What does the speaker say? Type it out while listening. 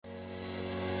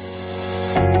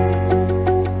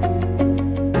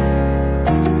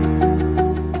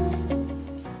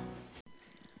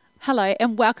Hello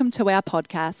and welcome to our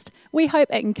podcast. We hope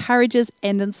it encourages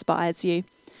and inspires you.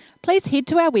 Please head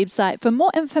to our website for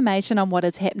more information on what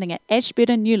is happening at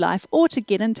Ashburton New Life or to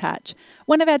get in touch.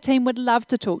 One of our team would love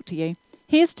to talk to you.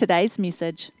 Here's today's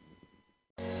message.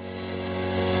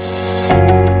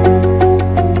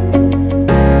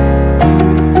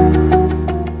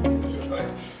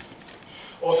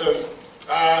 Awesome.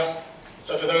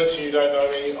 So for those who don't know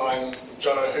me, I'm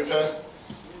Jono Hooper.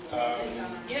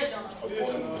 I was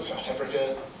born in South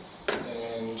Africa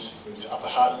and moved to Upper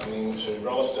Hutt and then to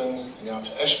Rolleston and now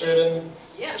to Ashburton,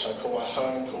 which I call my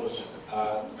home, call this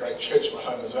great church my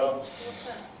home as well.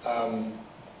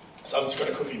 So I'm just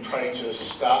going to quickly pray to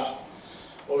start.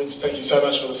 Lord, we just thank you so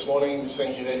much for this morning. We just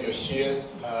thank you that you're here.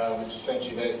 We just thank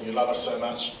you that you love us so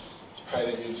much. Just pray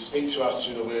that you would speak to us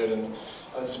through the word, and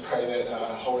I just pray that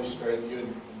Holy Spirit, you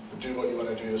would do what you want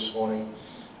to do this morning.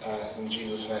 In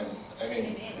Jesus' name,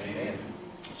 amen. Amen.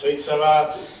 Sweet. So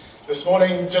this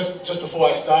morning, just before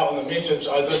I start on the message,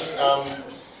 I just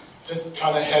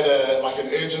kind of had an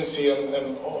urgency and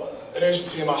an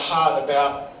urgency in my heart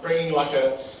about bringing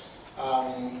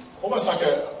almost like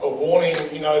a warning,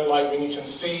 like when you can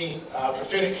see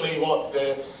prophetically what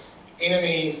the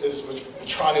enemy is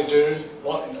trying to do,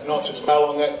 not to dwell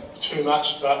on that too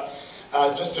much, but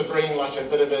just to bring like a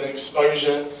bit of an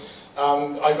exposure.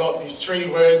 I got these three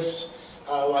words,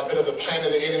 a bit of the plan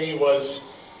of the enemy was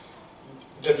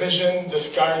division,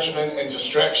 discouragement, and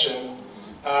distraction.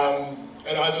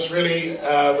 And I just really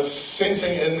was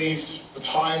sensing in these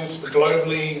times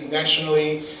globally,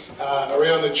 nationally,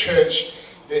 around the church,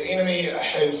 the enemy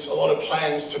has a lot of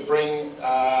plans to bring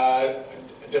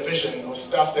division of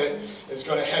stuff that is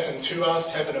going to happen to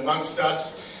us, happen amongst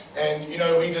us. And,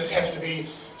 we just have to be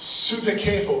super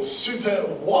careful, super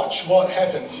watch what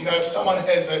happens. If someone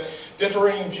has a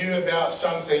differing view about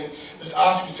something, just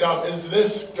ask yourself, is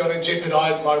this going to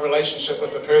jeopardize my relationship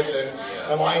with the person?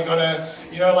 Am I going to,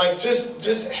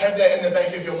 just have that in the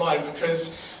back of your mind,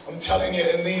 because I'm telling you,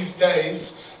 in these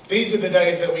days, these are the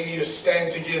days that we need to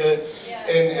stand together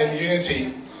in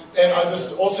unity. And I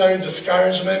just, also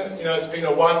discouragement, it's been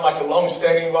a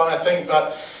long-standing one, I think,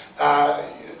 but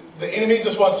the enemy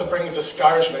just wants to bring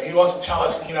discouragement. He wants to tell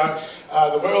us,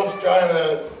 the world's going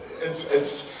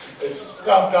it's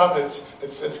stuffed up,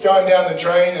 it's going down the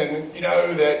drain, and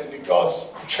that God's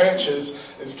church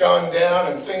is going down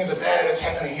and things are bad, it's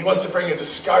happening. He wants to bring a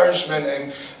discouragement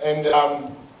and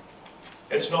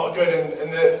it's not good.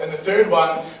 And the third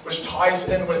one, which ties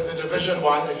in with the division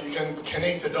one, if you can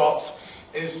connect the dots,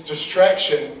 is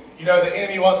distraction. The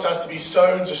enemy wants us to be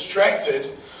so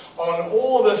distracted on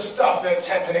all this stuff that's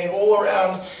happening all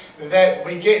around that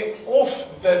we get off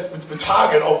the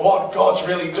target of what God's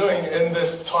really doing in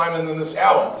this time and in this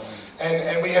hour.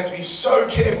 And we have to be so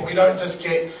careful we don't just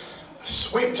get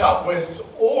swept up with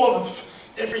all of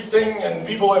everything, and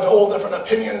people have all different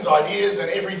opinions, ideas and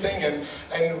everything,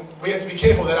 and we have to be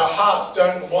careful that our hearts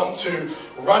don't want to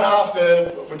run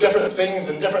after different things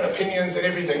and different opinions and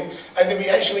everything, and then we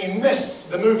actually miss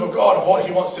the move of God of what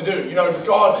He wants to do.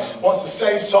 God wants to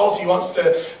save souls, He wants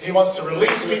to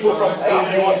release people from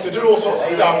stuff, He wants to do all sorts of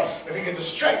stuff. If we get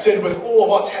distracted with all of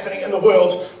what's happening in the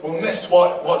world, we'll miss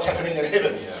what's happening in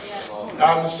heaven.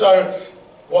 So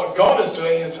what God is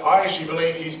doing is, I actually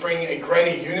believe He's bringing a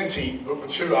greater unity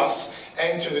to us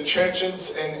and to the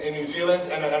churches in New Zealand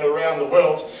and around the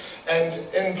world. And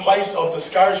in place of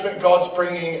discouragement, God's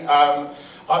bringing,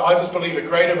 I just believe, a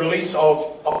greater release of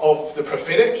the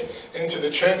prophetic into the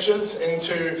churches,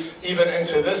 even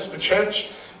into this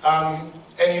church.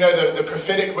 And the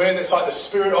prophetic word, it's like the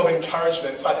spirit of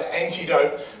encouragement. It's like the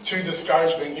antidote to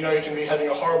discouragement. You can be having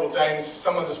a horrible day and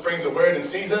someone just brings a word in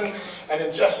season, and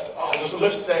it just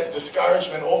lifts that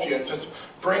discouragement off you. It just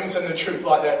brings in the truth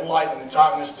like that light, and the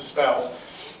darkness dispels.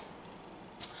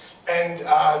 And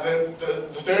the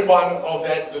third one of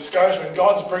that discouragement,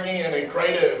 God's bringing in a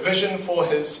greater vision for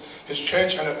His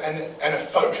church and a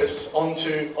focus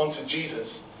onto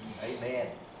Jesus. Amen.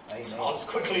 So I'll just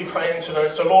quickly pray into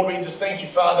those. So Lord, we just thank you,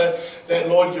 Father, that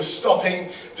Lord, you're stopping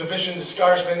division,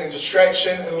 discouragement and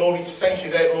distraction. And Lord, we just thank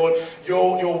you that, Lord,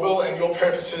 your will and your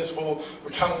purposes will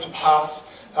come to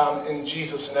pass in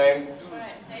Jesus' name.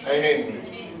 Amen.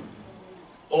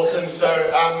 Awesome. So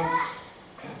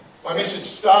my message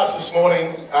starts this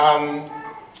morning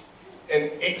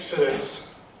in Exodus.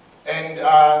 And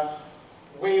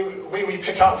where we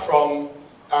pick up from,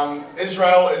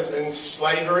 Israel is in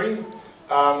slavery.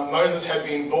 Moses had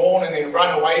been born and then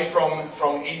run away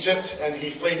from Egypt, and he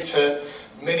fled to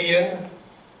Midian.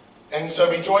 And so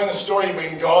we join the story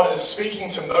when God is speaking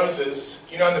to Moses,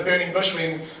 in the burning bush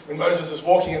when Moses is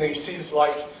walking and he sees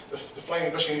like the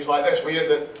flaming bush and he's like, that's weird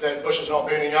that bush is not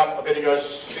burning up, I better go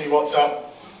see what's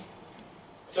up.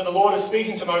 So the Lord is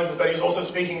speaking to Moses, but he's also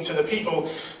speaking to the people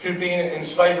who've been in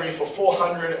slavery for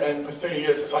 430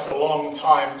 years. It's like a long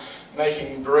time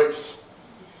making bricks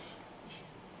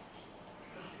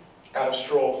out of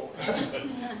straw.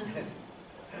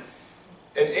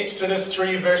 In Exodus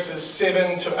 3 verses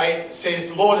 7 to 8 it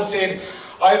says, the Lord has said,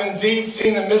 I have indeed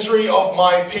seen the misery of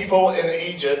my people in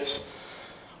Egypt.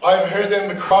 I have heard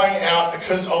them crying out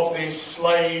because of their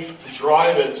slave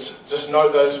drivers. Just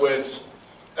note those words.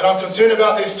 And I'm concerned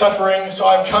about their suffering, so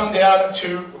I've come down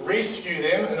to rescue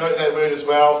them, and note that word as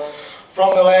well,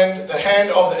 from the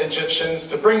hand of the Egyptians,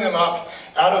 to bring them up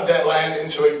out of that land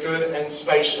into a good and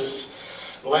spacious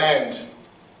land.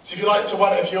 So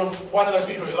if you're one of those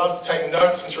people who love to take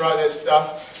notes and to write that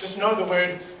stuff, just know the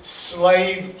word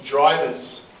slave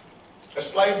drivers. A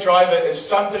slave driver is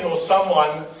something or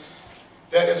someone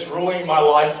that is ruling my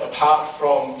life apart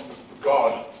from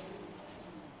God.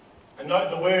 And note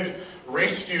the word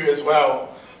rescue as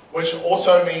well, which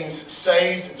also means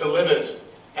saved, delivered,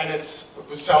 and it's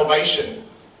salvation.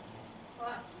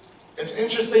 It's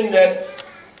interesting that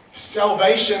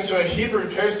salvation to a Hebrew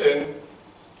person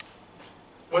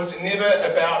was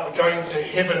never about going to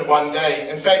heaven one day.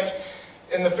 In fact,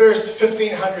 in the first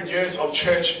 1500 years of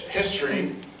church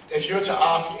history, if you were to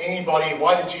ask anybody,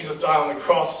 why did Jesus die on the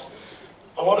cross?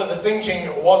 A lot of the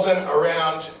thinking wasn't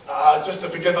around just to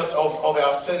forgive us of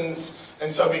our sins and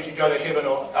so we could go to heaven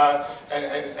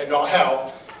and not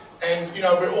hell. And,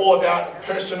 we're all about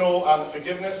personal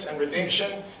forgiveness and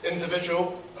redemption,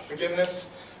 individual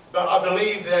forgiveness. But I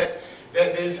believe that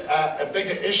there's a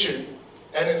bigger issue.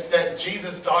 And it's that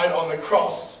Jesus died on the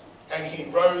cross and he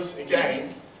rose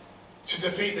again to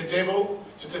defeat the devil,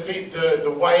 to defeat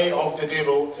the way of the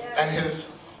devil and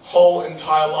his whole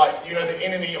entire life, the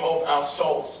enemy of our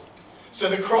souls. So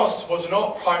the cross was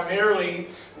not primarily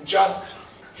just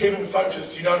heaven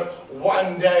focused,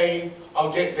 one day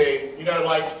I'll get there,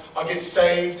 I'll get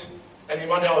saved and then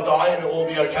one day I'll die and it'll all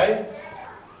be okay.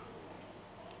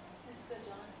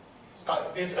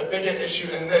 There's a bigger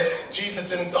issue in this.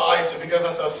 Jesus didn't die to forgive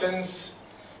us our sins,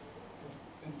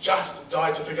 just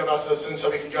died to forgive us our sins so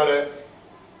we could go to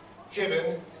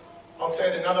heaven. I'll say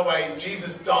it another way.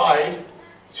 Jesus died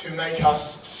to make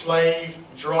us slave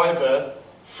driver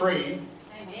free.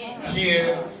 Amen.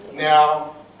 Here,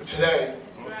 now, today.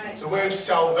 Right. The word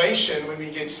salvation, when we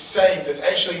get saved, is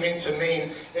actually meant to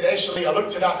mean, I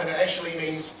looked it up and it actually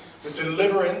means the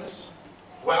deliverance,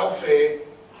 welfare,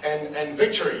 and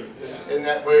victory is in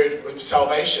that word with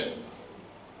salvation.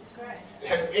 That's right. It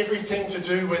has everything to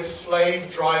do with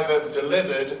slave driver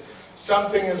delivered.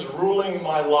 Something is ruling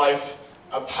my life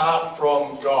apart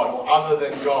from God or other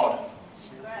than God.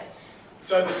 That's right.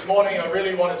 So this morning I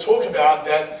really want to talk about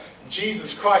that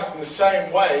Jesus Christ, in the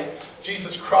same way,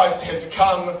 Jesus Christ has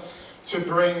come to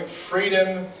bring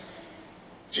freedom.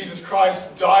 Jesus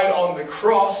Christ died on the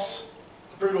cross,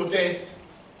 brutal death,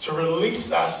 to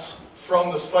release us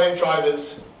from the slave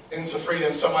drivers into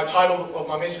freedom. So my title of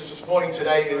my message this morning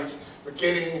today is We're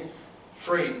Getting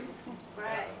Free.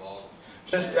 Right.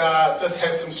 Just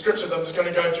have some scriptures. I'm just going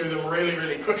to go through them really,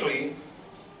 really quickly.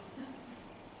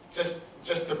 Just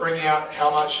to bring out how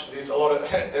much there's a lot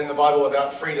of in the Bible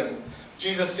about freedom.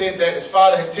 Jesus said that his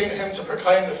Father had sent him to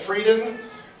proclaim the freedom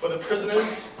for the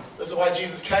prisoners. This is why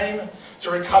Jesus came, to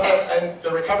recover and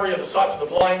the recovery of the sight for the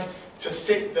blind, to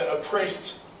set the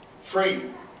oppressed free.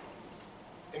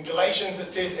 In Galatians it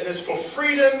says, it is for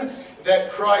freedom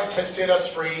that Christ has set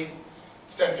us free.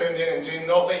 Stand firm then and do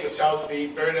not let yourselves be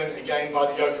burdened again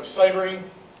by the yoke of slavery.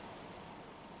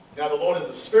 Now the Lord is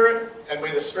the Spirit, and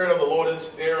where the Spirit of the Lord is,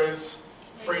 there is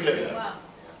freedom. Wow.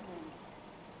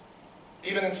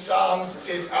 Even in Psalms it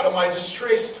says, out of my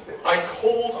distress I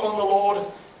called on the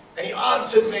Lord, and he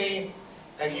answered me,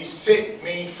 and he set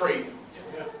me free.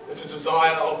 It's a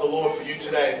desire of the Lord for you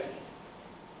today.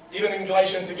 Even in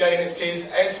Galatians again it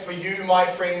says, as for you, my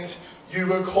friends, you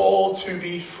were called to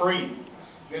be free.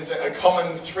 There's a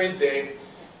common thread there.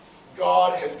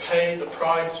 God has paid the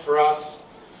price for us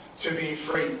to be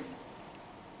free.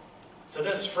 So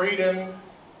this freedom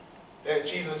that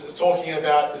Jesus is talking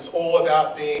about is all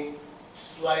about being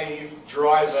slave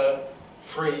driver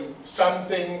free.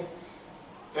 Something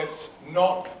that's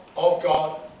not of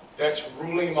God, that's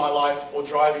ruling my life or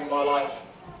driving my life.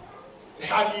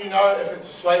 How do you know if it's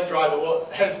a slave driver? Well,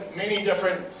 it has many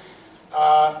different...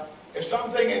 if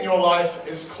something in your life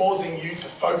is causing you to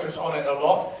focus on it a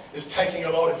lot, is taking a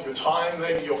lot of your time,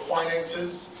 maybe your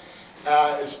finances,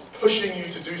 is pushing you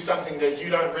to do something that you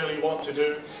don't really want to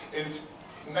do, is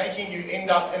making you end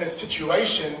up in a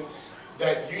situation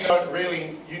that you don't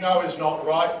really, is not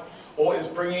right, or is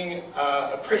bringing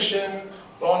oppression,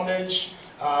 bondage,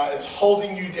 is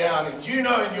holding you down, and in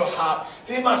your heart,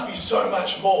 there must be so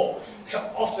much more.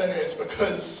 Often it's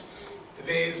because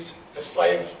there's a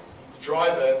slave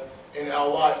driver in our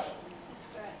life.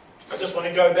 I just want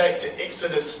to go back to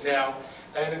Exodus now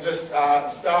and just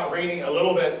start reading a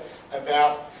little bit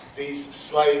about these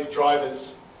slave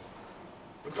drivers.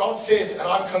 But God says, and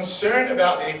I'm concerned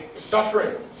about their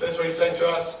suffering. So that's what he's saying to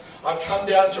us. I've come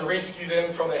down to rescue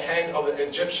them from the hand of the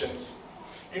Egyptians.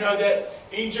 You know that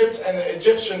Egypt and the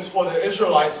Egyptians for the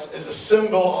Israelites is a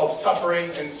symbol of suffering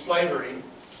and slavery.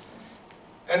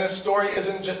 And the story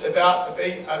isn't just about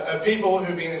a people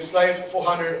who've been enslaved for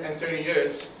 430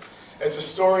 years. It's a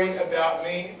story about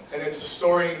me, and it's a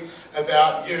story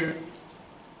about you.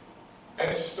 And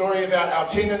it's a story about our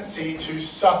tendency to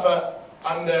suffer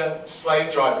under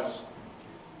slave drivers.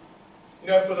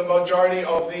 For the majority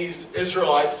of these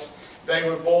Israelites, they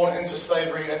were born into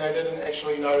slavery and they didn't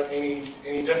actually know any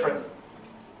different.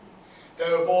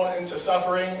 They were born into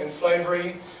suffering and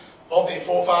slavery of their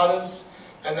forefathers,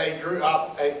 and they grew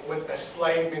up with a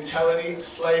slave mentality, a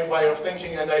slave way of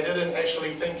thinking, and they didn't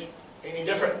actually think any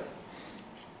different.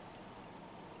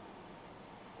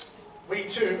 We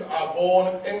too are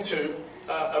born into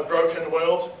a broken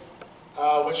world,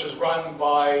 which is run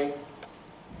by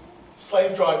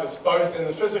slave drivers, both in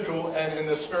the physical and in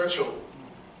the spiritual.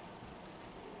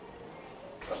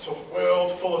 It's a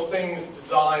world full of things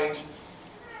designed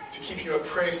to keep you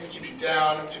oppressed, to keep you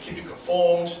down, to keep you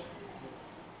conformed.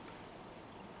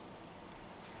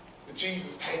 But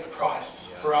Jesus paid the price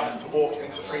for us to walk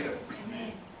into freedom.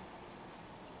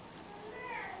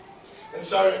 And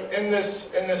so in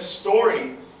this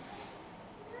story,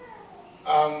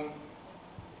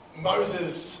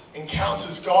 Moses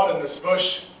encounters God in this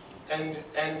bush, and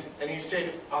he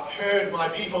said, I've heard my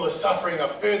people are suffering,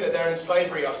 I've heard that they're in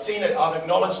slavery, I've seen it, I've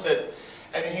acknowledged it.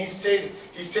 And then he said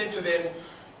to them,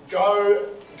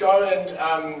 go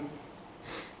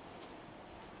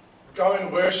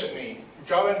and worship me,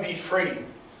 go and be free.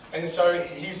 And so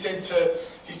he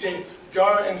said,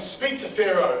 go and speak to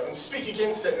Pharaoh and speak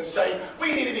against it and say,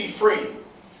 we need to be free.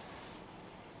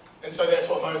 And so that's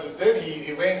what Moses did.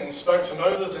 He went and spoke to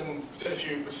Moses and did a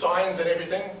few signs and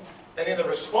everything. And then the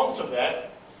response of that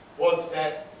was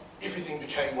that everything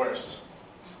became worse.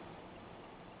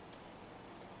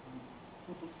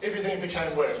 Everything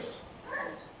became worse.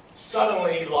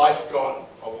 Suddenly life got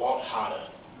a lot harder.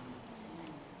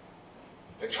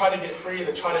 They tried to get free,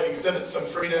 they tried to exhibit some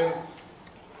freedom.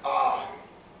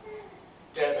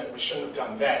 Damn it, we shouldn't have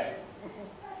done that.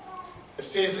 It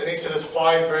says in Exodus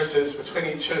 5 verses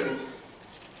 22,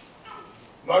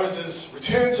 Moses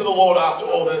returned to the Lord after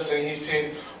all this, and he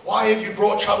said, why have you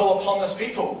brought trouble upon this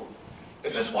people?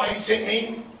 Is this why you sent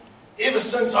me? Ever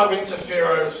since I went to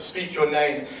Pharaoh to speak your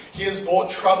name, he has brought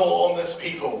trouble on this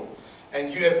people,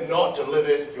 and you have not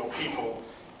delivered your people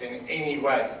in any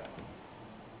way.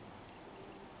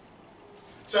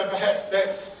 So perhaps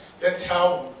that's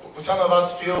how some of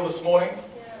us feel this morning.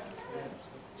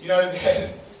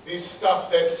 That there's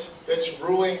stuff that's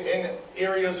ruling in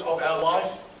areas of our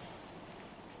life,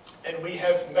 and we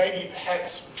have maybe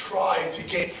perhaps tried to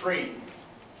get free.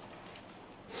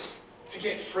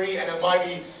 And it might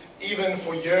be even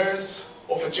for years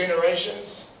or for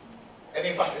generations. And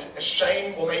there's like a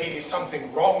shame, or maybe there's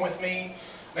something wrong with me.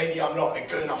 Maybe I'm not a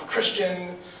good enough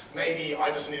Christian. Maybe I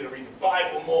just need to read the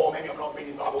Bible more. Maybe I'm not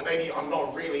reading the Bible. Maybe I'm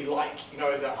not really like,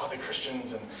 the other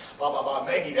Christians and blah, blah, blah.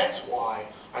 Maybe that's why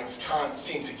I just can't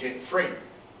seem to get free.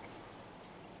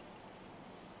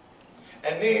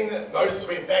 And then Moses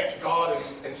went back to God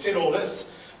and said all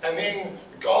this. And then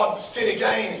God said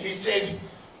again, he said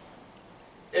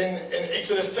in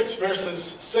Exodus 6 verses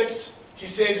 6, he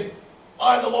said,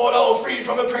 I am the Lord, I will free you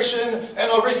from oppression, and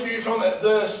I'll rescue you from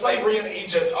the slavery in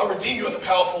Egypt. I'll redeem you with a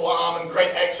powerful arm and great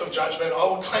acts of judgment. I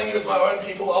will claim you as my own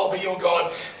people, I'll be your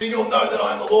God. Then you'll know that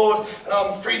I am the Lord, and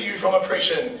I'll free you from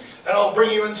oppression. And I'll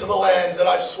bring you into the land that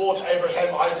I swore to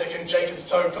Abraham, Isaac, and Jacob.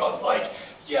 So God's like,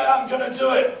 yeah, I'm going to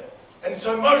do it. And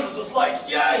so Moses was like,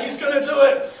 yeah, he's going to do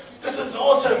it. This is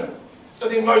awesome. So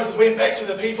then Moses went back to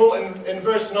the people in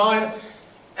verse 9,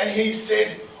 and he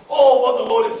said, what the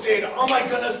Lord had said, oh my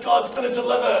goodness, God's going to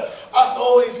deliver us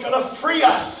all. He's going to free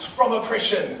us from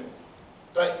oppression.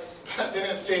 But then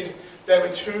it said they were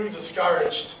too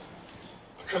discouraged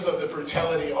because of the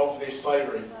brutality of their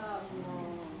slavery.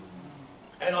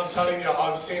 And I'm telling you,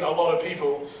 I've seen a lot of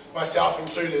people, myself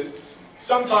included,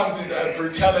 sometimes there's a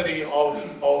brutality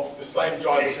of the slave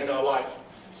drivers in our life.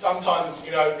 sometimes,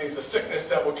 there's a sickness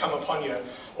that will come upon you,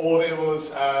 or there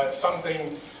was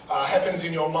something happens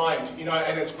in your mind,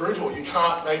 and it's brutal. You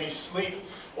can't maybe sleep,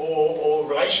 or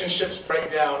relationships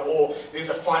break down, or there's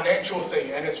a financial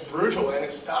thing, and it's brutal, and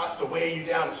it starts to wear you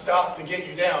down, it starts to get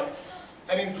you down.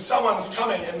 And then someone's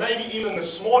coming, and maybe even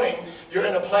this morning, you're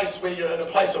in a place where you're in a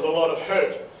place of a lot of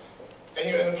hurt, and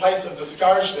you're in a place of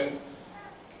discouragement,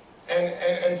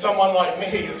 and someone like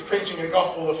me is preaching the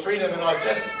gospel of freedom, and I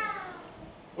just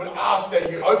would ask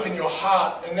that you open your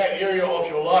heart in that area of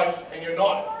your life, and you're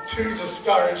not too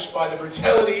discouraged by the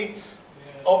brutality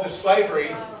of the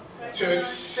slavery to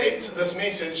accept this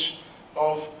message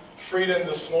of freedom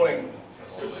this morning.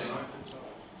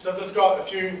 So I've just got a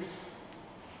few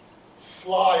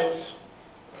slides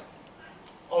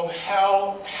of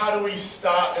how do we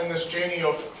start in this journey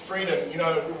of freedom.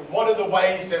 What are the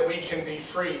ways that we can be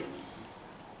free?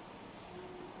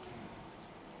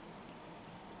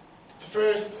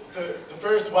 The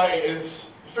first way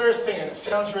is, the first thing, and it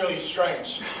sounds really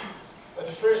strange, but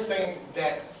the first thing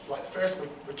that,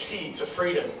 the key to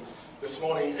freedom this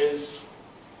morning is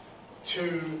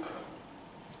to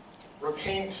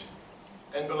repent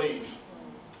and believe.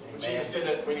 Amen. Jesus said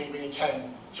it when he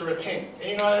came, to repent.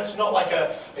 And it's not like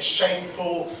a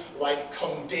shameful,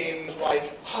 condemned,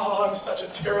 I'm such a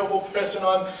terrible person,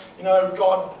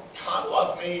 God can't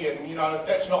love me, and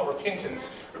that's not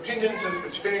repentance. Repentance is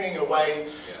returning away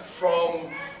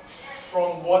from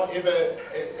whatever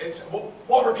it's.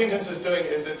 What repentance is doing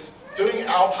is it's doing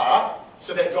our part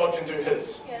so that God can do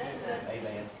His. Yeah, that's good.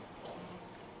 Amen.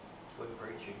 Good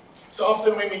preaching. So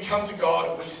often when we come to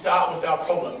God, we start with our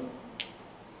problem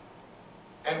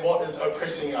and what is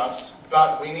oppressing us,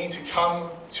 but we need to come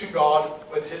to God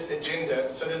with His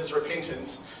agenda. So this is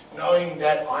repentance, knowing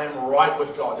that I am right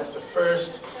with God. That's the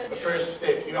first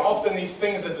step. Often these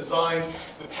things are designed,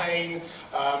 the pain,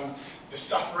 the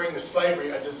suffering, the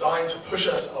slavery, are designed to push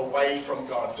us away from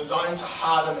God, designed to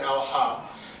harden our heart.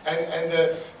 And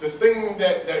the thing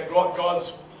that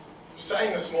God's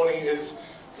saying this morning is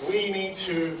we need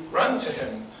to run to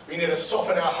Him. We need to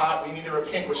soften our heart. We need to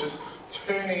repent, which is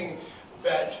turning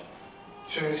back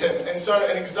to Him. And so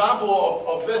an example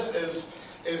of this is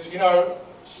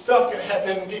stuff can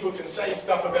happen. People can say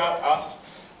stuff about us,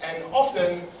 and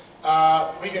often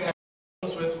we can have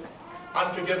problems with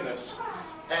unforgiveness.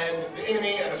 And the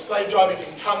enemy and a slave driver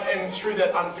can come in through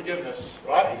that unforgiveness,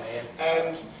 right?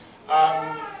 Amen.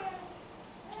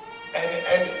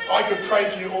 And I could pray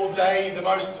for you all day. The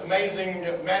most amazing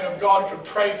man of God could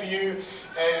pray for you,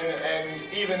 and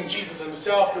even Jesus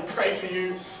Himself could pray for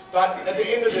you. But at the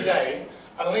end of the day,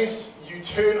 unless you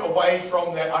turn away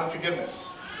from that unforgiveness,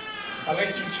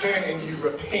 unless you turn and you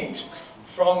repent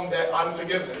from that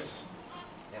unforgiveness,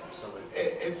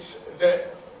 it's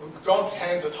that God's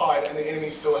hands are tied, and the enemy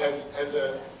still has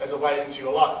a way into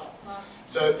your life.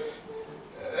 So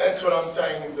that's what I'm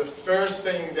saying. The first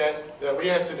thing that we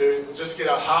have to do is just get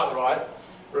our heart right,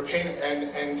 repent,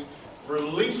 and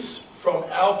release from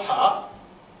our part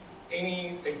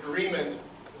any agreement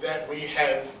that we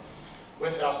have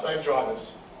with our slave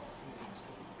drivers.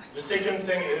 The second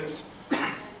thing is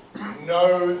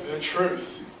know the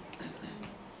truth.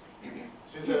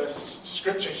 There's a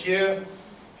scripture here.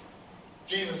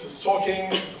 Jesus is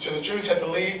talking to the Jews who had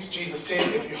believed. Jesus said,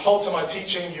 if you hold to my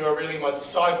teaching, you are really my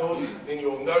disciples. Then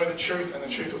you will know the truth, and the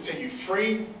truth will set you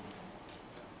free.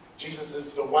 Jesus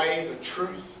is the way, the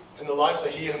truth, and the life. So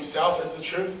He Himself is the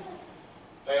truth.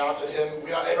 They answered Him,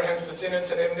 we are Abraham's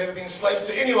descendants and have never been slaves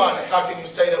to anyone. How can you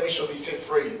say that we shall be set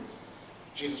free?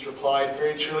 Jesus replied,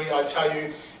 very truly, I tell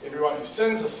you, everyone who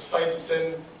sins is a slave to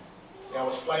sin. Now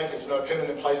a slave has no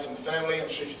permanent place in the family. I'm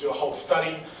sure you could do a whole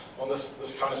study on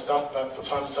this kind of stuff, but for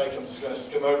time's sake, I'm just going to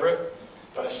skim over it.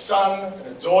 But a son and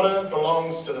a daughter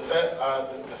belongs to the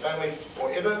family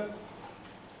forever.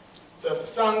 So if the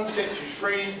Son sets you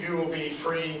free, you will be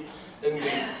free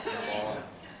indeed.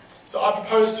 So I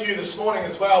propose to you this morning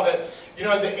as well that,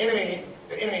 the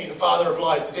enemy, the father of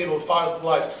lies, the devil, the father of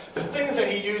lies, the things that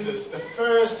he uses, the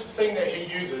first thing that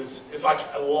he uses is like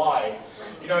a lie.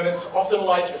 And it's often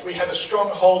like if we have a strong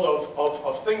hold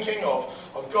of thinking,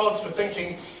 of God's for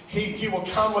thinking, he will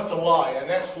come with a lie, and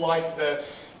that's like the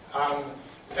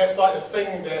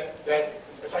thing that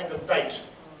it's like the bait.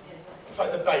 It's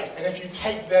like the bait, and if you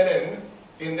take that in,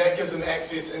 then that gives him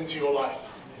access into your life.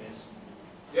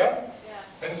 Yeah?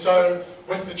 And so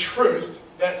with the truth,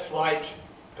 that's like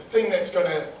the thing that's going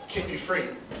to keep you free.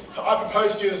 So I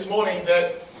propose to you this morning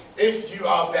that if you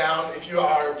are bound, if you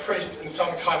are oppressed in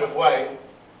some kind of way,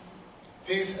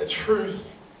 there's a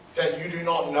truth that you do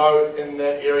not know in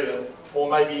that area, or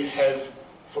maybe have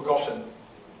forgotten.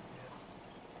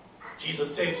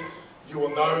 Jesus said, you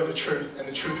will know the truth, and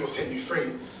the truth will set you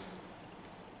free.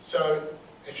 So,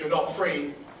 if you're not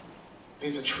free,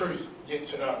 there's a truth yet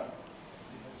to know.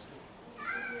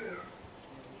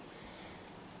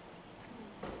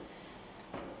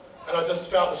 And I just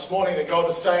felt this morning that God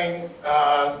was saying,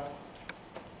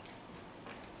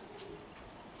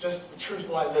 just the truth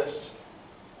like this.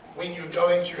 When you're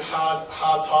going through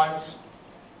hard times,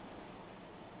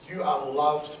 you are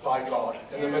loved by God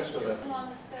in the midst of it.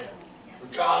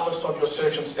 Regardless of your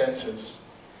circumstances,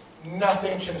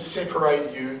 nothing can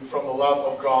separate you from the love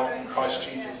of God in Christ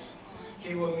Jesus.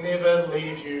 He will never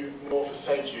leave you nor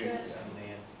forsake you. And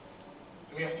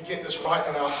we have to get this right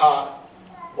in our heart,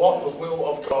 what the will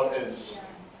of God is.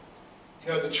 You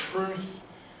know, the truth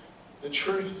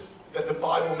that the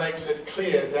Bible makes it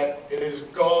clear that it is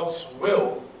God's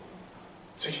will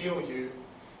to heal you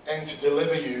and to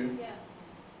deliver you,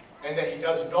 and that He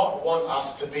does not want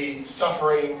us to be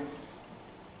suffering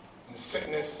in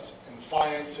sickness, in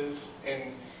finances,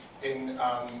 in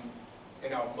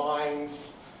our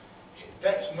minds.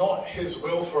 That's not His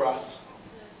will for us,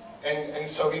 and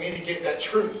so we need to get that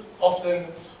truth. Often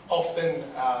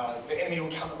the enemy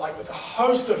will come like with a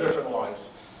host of different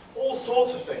lies, all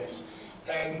sorts of things,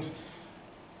 and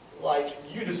like,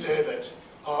 you deserve it.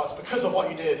 Oh, it's because of what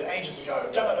you did ages ago.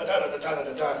 And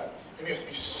we have to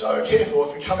be so careful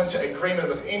if we come into agreement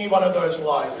with any one of those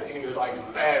lies. The enemy's like,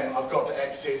 bam, I've got the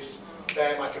access.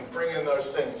 Bam, I can bring in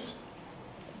those things.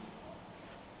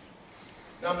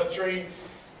 Number 3,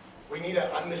 we need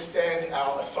to understand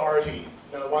our authority.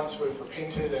 You know, once we've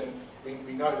repented and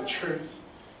we know the truth.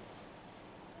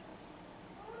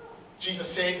 Jesus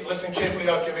said, listen carefully,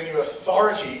 I've given you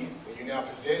authority that you now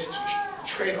possess to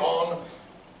tread on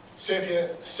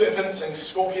serpents and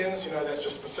scorpions. You know, that's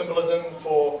just for symbolism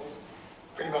for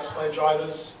pretty much slave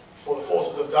drivers, for the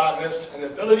forces of darkness, and the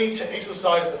ability to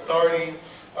exercise authority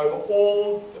over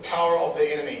all the power of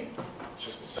the enemy,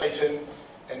 just for Satan,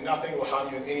 and nothing will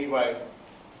harm you in any way.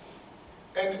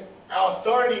 And our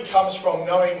authority comes from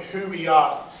knowing who we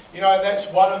are. You know, and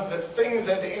that's one of the things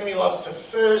that the enemy loves to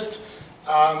first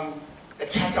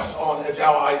attack us on, is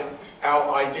our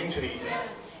identity.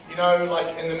 You know,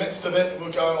 like in the midst of it,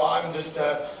 we'll go, I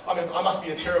must be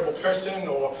a terrible person,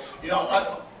 or, you know,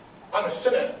 I'm a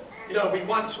sinner. You know, we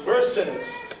once were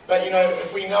sinners, but, you know,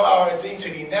 if we know our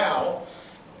identity now,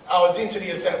 our identity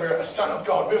is that we're a son of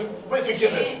God. We're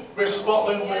forgiven. We're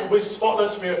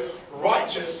spotless. We're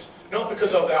righteous, not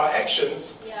because of our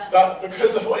actions, but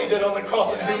because of what He did on the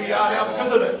cross and who we are now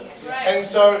because of it.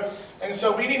 And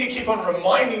so we need to keep on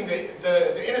reminding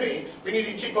the enemy. We need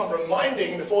to keep on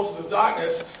reminding the forces of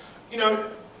darkness, you know,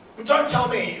 don't tell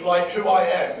me like who I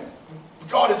am.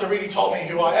 God has already told me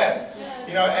who I am.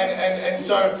 You know, and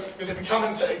so, because if we come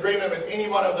into agreement with any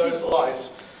one of those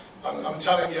lies, I'm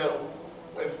telling you,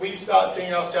 if we start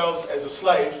seeing ourselves as a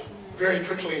slave, very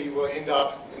quickly we'll end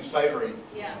up in slavery.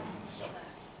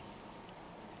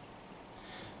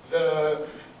 The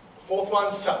 4th one,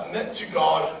 submit to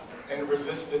God and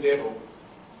resist the devil.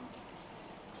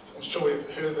 I'm sure we've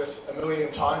heard this a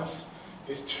million times.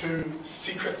 There's 2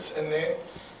 secrets in there.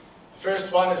 The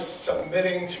first one is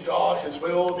submitting to God, His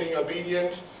will, being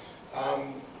obedient,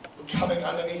 coming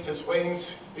underneath His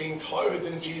wings, being clothed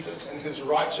in Jesus and His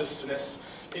righteousness.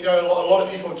 You know, a lot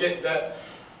of people get that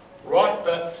right,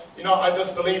 but, you know, I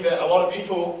just believe that a lot of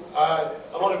people,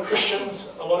 a lot of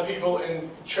Christians, a lot of people in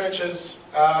churches,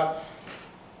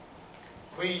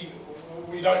 we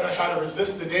don't know how to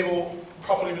resist the devil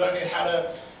properly. We don't know how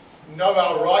to know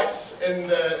our rights in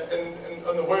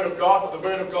the Word of God. But the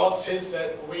Word of God says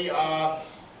that we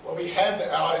have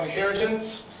our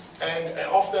inheritance, and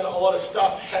often a lot of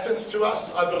stuff happens to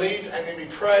us, I believe, and then we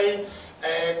pray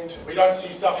and we don't see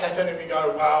stuff happen and we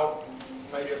go, wow,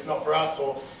 maybe it's not for us,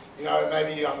 or, you know,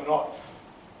 maybe I'm not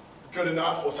good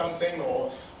enough or something,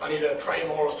 or I need to pray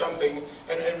more or something.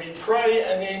 And we pray,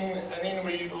 and then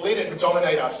we let it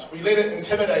dominate us. We let it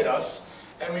intimidate us,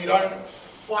 and we don't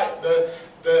fight the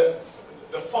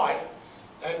fight.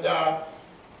 And I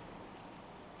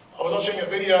was watching a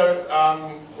video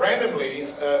randomly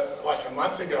like a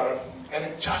month ago, and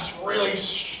it just really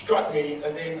struck me,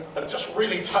 and then it just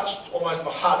really touched almost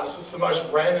my heart. It's just the most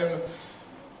random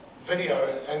video.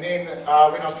 And then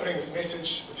when I was putting this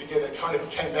message together, it kind of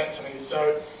came back to me.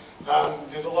 So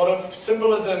there's a lot of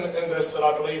symbolism in this that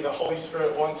I believe the Holy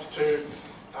Spirit wants to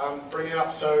bring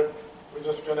out. So we're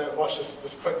just going to watch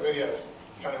this quick video.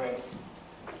 It's kind of random.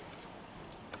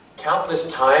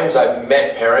 Countless times I've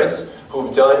met parents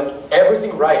who've done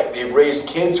everything right. They've raised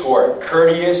kids who are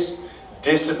courteous,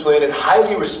 disciplined, and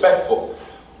highly respectful,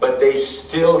 but they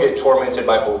still get tormented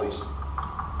by bullies.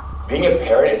 Being a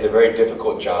parent is a very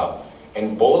difficult job.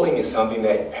 And bullying is something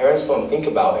that parents don't think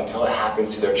about until it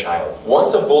happens to their child.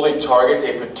 Once a bully targets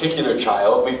a particular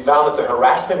child, we found that the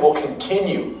harassment will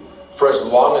continue for as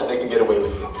long as they can get away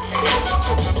with it.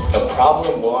 The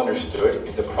problem well understood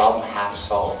is a problem half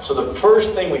solved. So the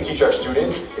first thing we teach our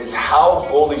students is how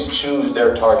bullies choose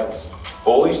their targets.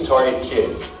 Bullies target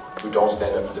kids who don't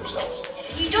stand up for themselves.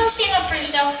 If you don't stand up for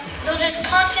yourself, they'll just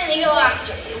constantly go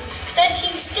after you. But if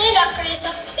you stand up for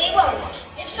yourself, they won't.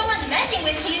 If someone's messing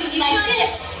with you, you shouldn't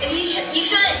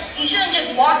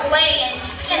just walk away and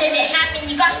pretend it didn't happen.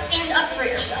 You gotta stand up for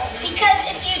yourself. Because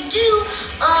if you do,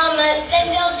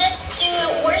 then they'll just do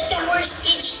it worse and worse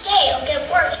each day. It'll get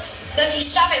worse. But if you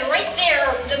stop it right there,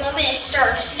 the moment it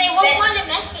starts, they won't want to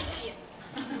mess with you.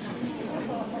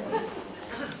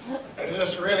 It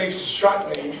just really struck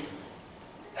me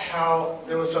how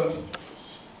there was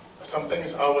some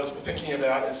things I was thinking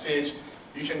about and said,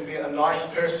 you can be a nice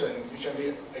person, you can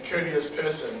be a courteous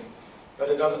person, but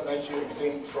it doesn't make you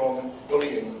exempt from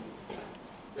bullying.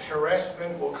 The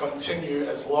harassment will continue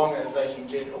as long as they can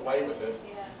get away with it.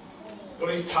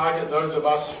 Bullies target those of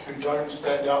us who don't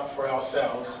stand up for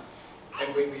ourselves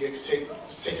and when we accept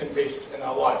second best in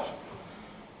our life.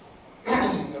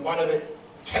 And one of the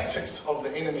tactics of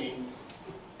the enemy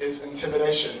is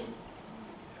intimidation.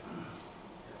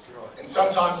 And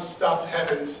sometimes stuff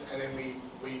happens and then we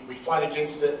fight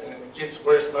against it and it gets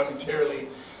worse momentarily.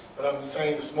 But I'm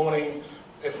saying this morning,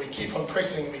 if we keep on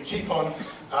pressing, we keep on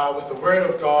with the Word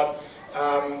of God,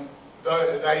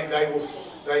 they will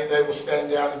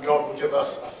stand down and God will give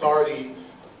us authority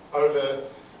over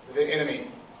the enemy.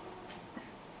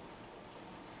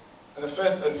 And the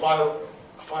fifth and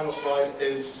final slide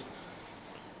is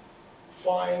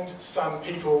find some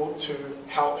people to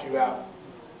help you out.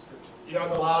 You know,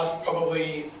 in the last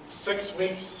probably 6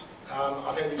 weeks,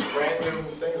 I've had these random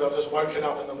things. I've just woken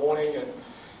up in the morning and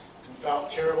felt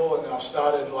terrible, and then I've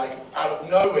started like out of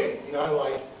nowhere, you know,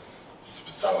 like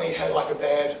suddenly had like a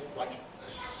bad, like a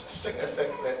sickness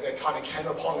that kind of came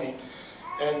upon me,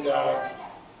 and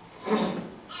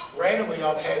randomly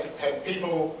I've had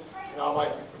people, you know, I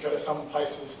might go to some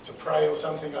places to pray or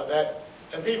something like that,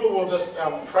 and people will just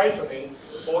pray for me,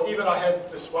 or even I had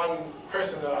this one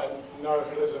person that I know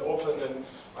who lives in Auckland, and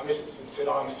I messaged and said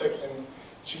I'm sick, and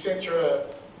she sent through a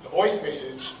voice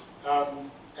message,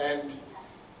 and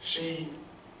she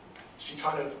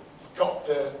kind of got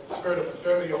the spirit of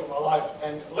infirmity off my life,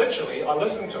 and literally I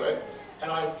listened to it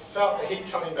and I felt the heat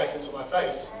coming back into my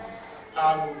face.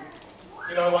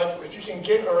 You know, like if you can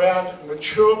get around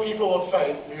mature people of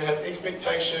faith who have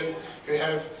expectation, who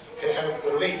have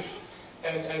belief,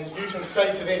 and you can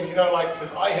say to them, you know, like,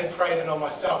 because I had prayed it on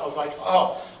myself, I was like,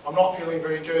 oh, I'm not feeling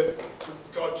very good,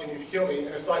 God, can you heal me? And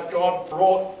it's like God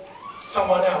brought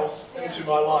someone else into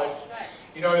my life.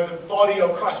 You know, the body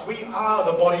of Christ. We are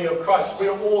the body of Christ.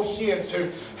 We're all here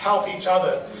to help each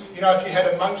other. You know, if you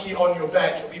had a monkey on your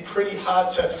back, it'd be pretty hard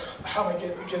to help me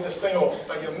get this thing off.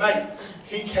 But your mate,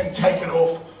 he can take it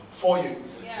off for you.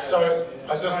 Yeah. So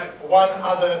one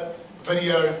other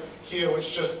video here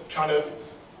which just kind of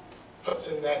puts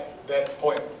in that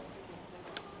point.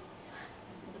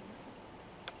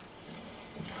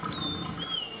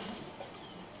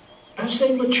 As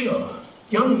they mature,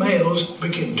 young males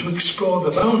begin to explore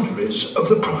the boundaries of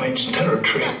the pride's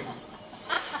territory.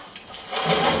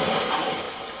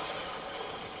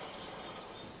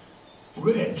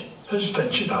 Red has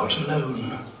ventured out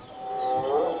alone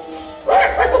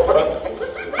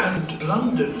and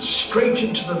blundered straight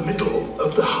into the middle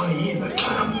of the hyena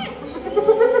clan.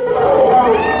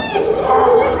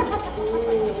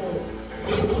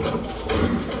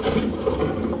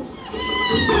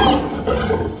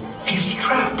 He's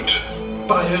trapped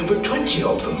by over 20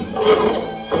 of them.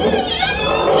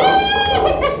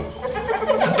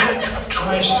 The pack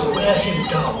tries to wear him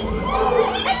down.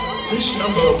 This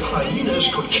number of hyenas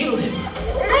could kill him.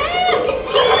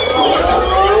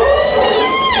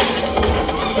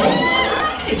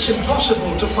 It's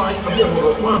impossible to fight them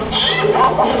all at once.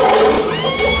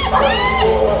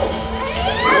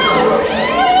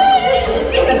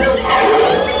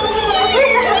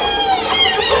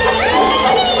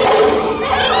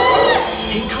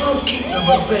 He can't keep them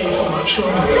at bay for much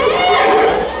longer.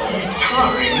 He's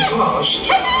tiring fast.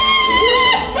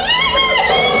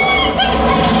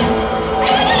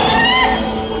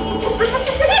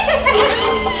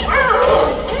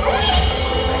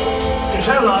 His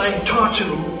ally,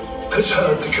 Tatu, has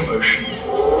heard the commotion.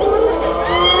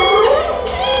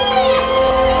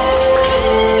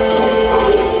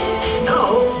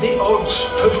 Now the odds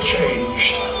have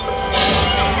changed.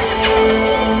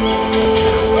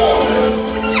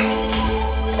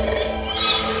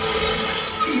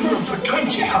 Even for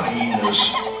 20 hyenas,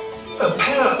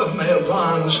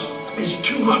 demands is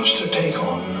too much to take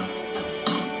on.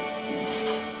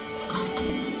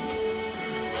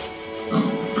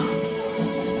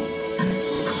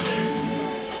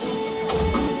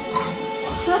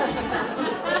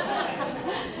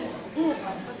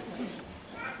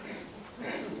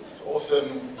 It's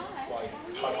awesome, like,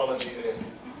 typology there.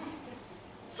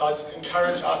 So I just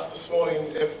encourage us this morning,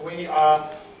 if we are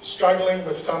struggling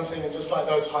with something, and just like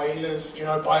those hyenas, you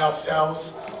know, by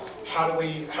ourselves, how do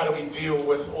we deal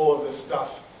with all of this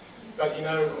stuff? But, you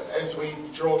know, as we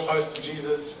draw close to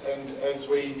Jesus and as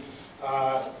we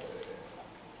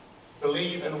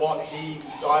believe in what he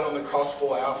died on the cross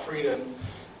for, our freedom,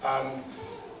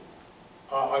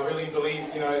 I really believe,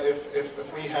 you know,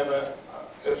 if we have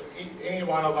if any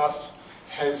one of us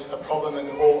has a problem,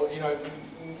 or, you know,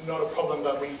 not a problem,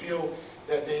 but we feel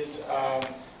that there's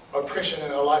oppression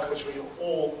in our life, which we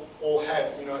all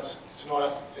have, you know, it's not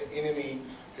us, it's the enemy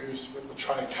who's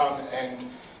trying to come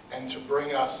and to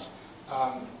bring us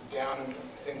down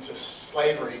into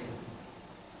slavery,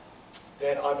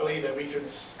 that I believe that we could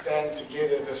stand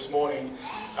together this morning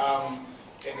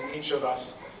in each of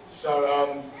us.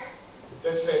 So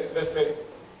that's the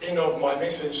end of my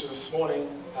message this morning,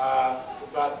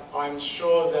 but I'm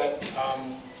sure that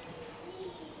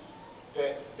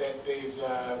that there's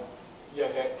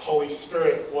that Holy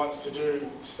Spirit wants to do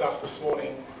stuff this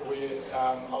morning.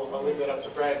 I'll leave that up to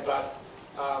Brad, but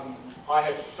I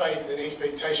have faith and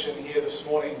expectation here this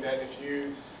morning that if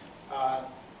you are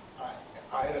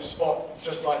in a spot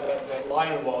just like that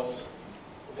lion was,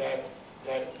 that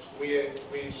we're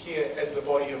here as the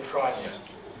body of Christ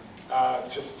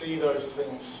to see those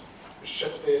things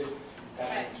shifted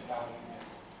and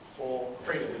for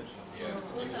freedom.